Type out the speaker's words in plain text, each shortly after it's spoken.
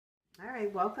Hi,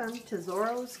 welcome to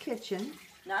Zorro's Kitchen.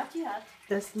 Not yet.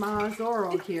 This Ma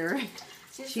Zorro here.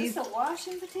 She's just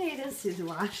washing potatoes. She's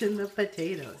washing the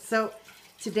potatoes. So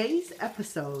today's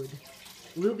episode,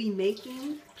 we'll be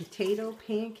making potato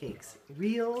pancakes.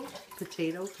 Real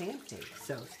potato pancakes.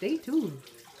 So stay tuned.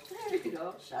 There you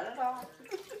go. Shut it off.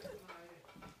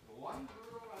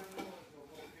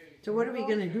 So what are we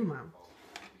going to do, Mom?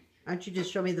 Why don't you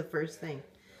just show me the first thing?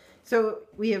 So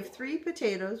we have 3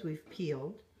 potatoes we've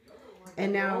peeled.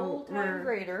 And now we're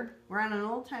on an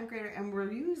old-time grater, and we're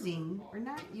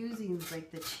not using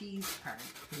like the cheese part.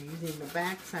 We're using the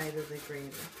back side of the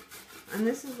grater. And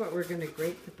this is what we're going to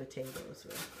grate the potatoes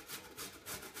with.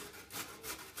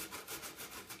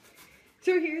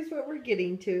 So here's what we're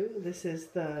getting to. This is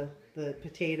the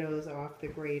potatoes off the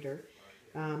grater.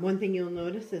 One thing you'll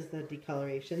notice is the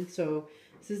decoloration. So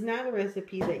this is not a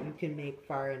recipe that you can make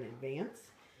far in advance.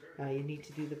 You need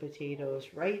to do the potatoes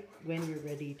right when you're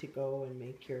ready to go and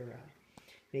make your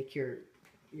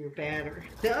batter.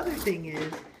 The other thing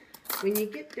is, when you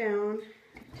get down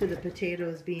to the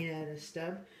potatoes being at a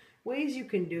stub, ways you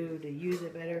can do to use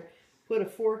it better: put a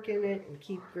fork in it and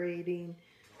keep grating,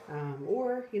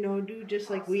 or do just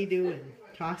like we do and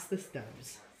toss the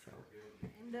stubs. So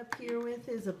what I end up here with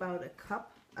is about a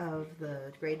cup of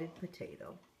the grated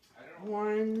potato.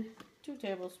 2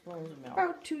 tablespoons of milk.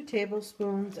 About 2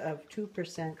 tablespoons of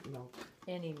 2% milk.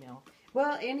 Any milk.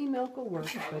 Well, any milk will work,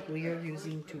 but we are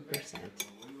using 2%.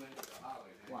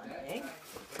 1 egg.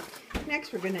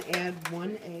 Next, we're going to add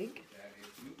 1 egg.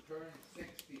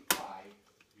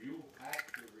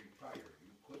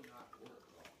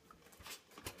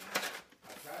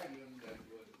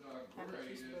 Half a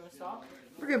teaspoon of salt.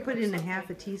 We're going to put in a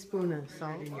half a teaspoon of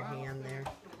salt in your hand there.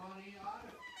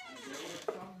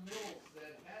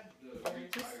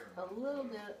 A little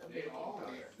bit of baking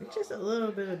powder. Just a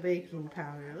little bit of baking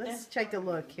powder. Let's take a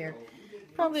look here.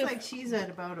 Probably looks like she's at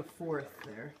about a 1/4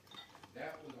 there.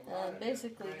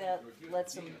 Basically, that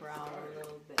lets them brown a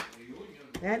little bit.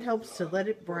 That helps to let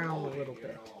it brown a little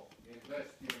bit.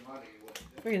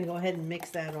 We're going to go ahead and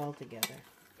mix that all together.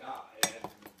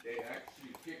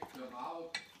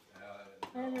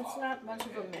 And it's not much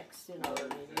of a mix, you don't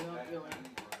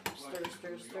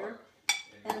really stir.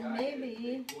 And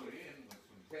maybe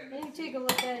take a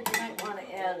look at it, you might want to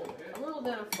add a little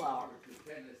bit of flour.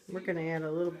 We're going to add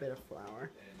a little bit of flour.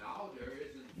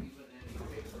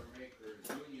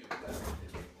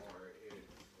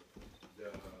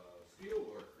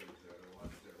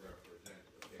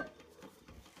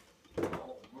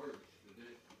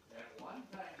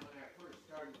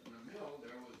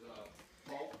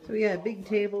 So we got a big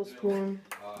tablespoon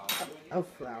of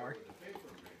flour.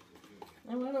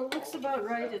 And when it looks about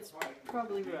right, it's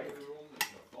probably right.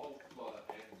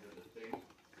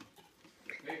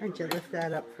 Why don't you lift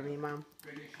that up for me, Mom?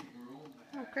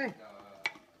 Okay.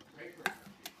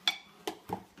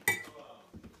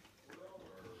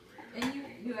 And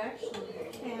you actually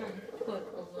can put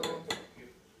a little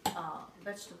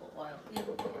vegetable oil in there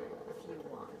if you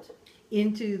want.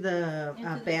 Into the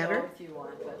batter? Dough if you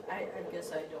want, but I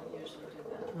guess I don't usually do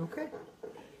that. Okay.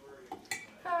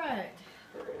 All right.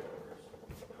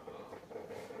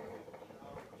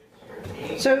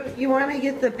 So you want to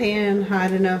get the pan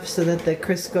hot enough so that the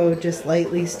Crisco just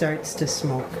lightly starts to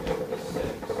smoke.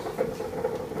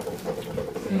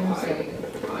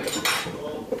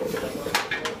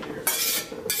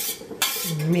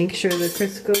 Make sure the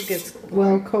Crisco gets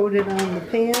well coated on the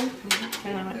pan.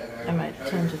 I might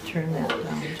tend to turn that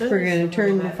down. We're going to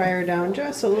turn the fire down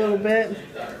just a little bit.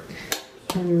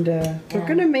 And we're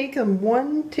going to make them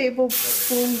 1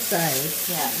 tablespoon size.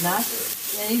 Yeah, not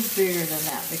any bigger than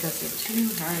that because they're too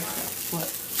hard to flip.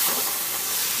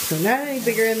 So not any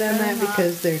bigger than that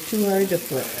because they're too hard to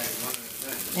flip.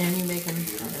 And you make them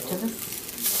kind of to the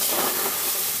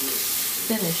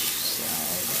finished side.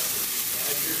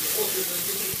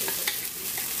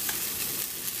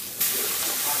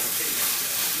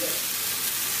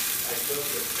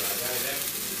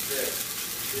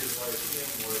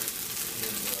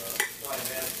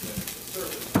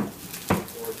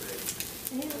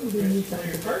 And we need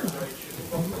something to burn on.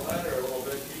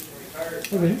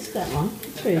 We rinsed that one.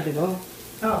 It's ready to go.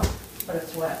 Oh, but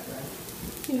it's wet, right?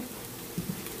 Yeah.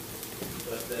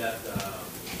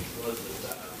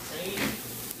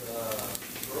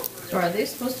 So are they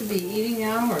supposed to be eating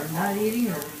now or not eating,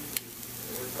 or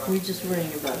are we just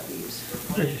worrying about these?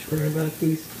 We're just worrying about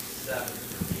these.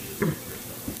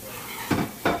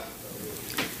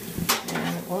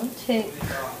 And it won't take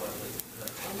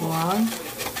long,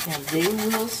 and they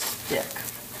will stick.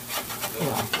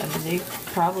 Yeah, I mean, they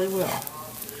probably will.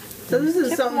 So this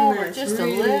is something that's just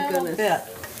really a little gonna bit.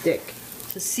 stick.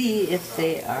 to see if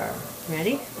they are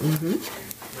ready. Mm-hmm.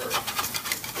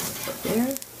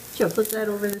 There. Joe, put that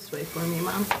over this way for me,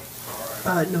 Mom.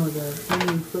 No, the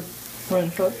wooden foot. Wooden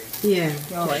foot? Yeah,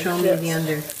 Oh, just like show me this. the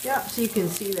under. Yeah, so you can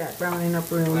see that browning up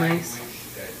real nice.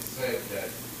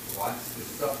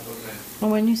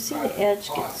 Well, when you see the edge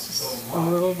gets just a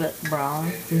little bit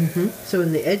brown. Mm-hmm. So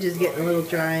when the edge is getting a little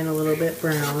dry and a little bit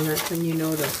brown, that's when you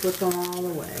know to flip them all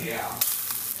the way.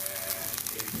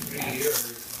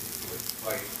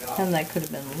 And that could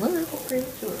have been a little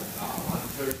premature.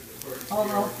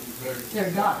 Although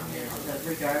they're done, you know,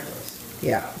 regardless.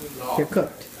 Yeah, they're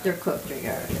cooked. They're cooked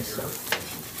regardless. So.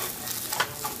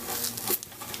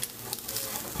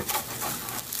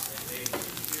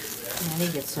 And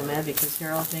he gets so mad because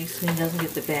Harold makes me doesn't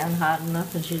get the pan hot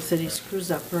enough, and she said he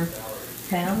screws up her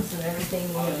pans and everything.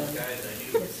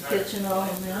 Gets the kitchen all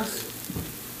a mess.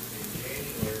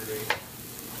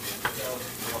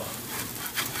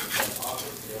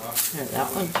 There,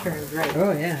 that one turned right.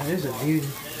 Oh yeah, there's a beauty.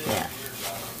 Yeah.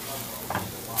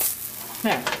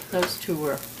 There, those two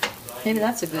were. Maybe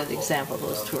that's a good example.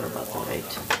 Those two are about the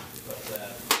right.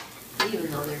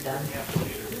 Even though they're done.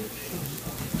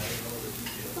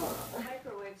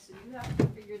 Microwave, so you have to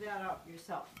figure that out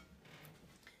yourself.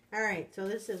 All right, so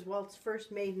this is Walt's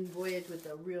first maiden voyage with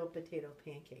a real potato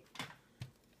pancake.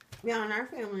 Now in our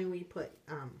family we put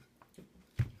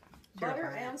Butter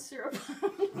and syrup.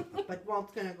 but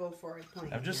Walt's gonna go for it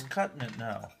plain. I'm just cutting it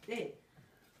now. Hey,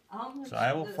 So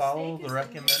I will follow the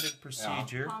recommended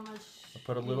procedure. How much I'll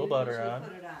put a little butter on.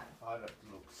 put it on? I'd have to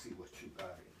look, see what you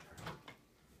got in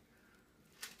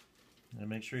there. And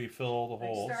make sure you fill all the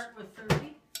holes. Like start with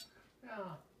 30? Yeah.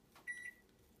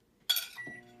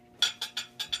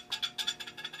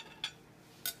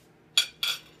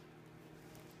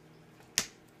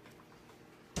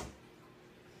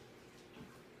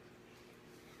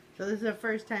 So this is the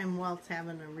first time Walt's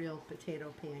having a real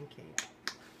potato pancake.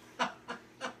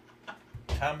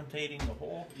 Commentating the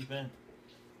whole event.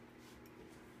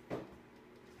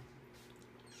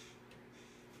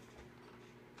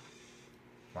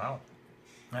 Wow,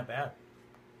 not bad.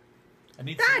 I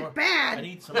need some more, bad. I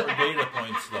need some more data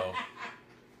points though.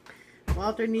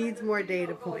 Walter needs more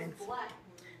data points.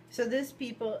 So this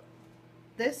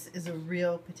is a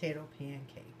real potato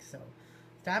pancake. So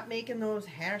stop making those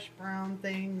hash brown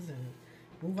things and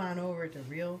move on over to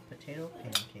real potato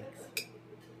pancakes.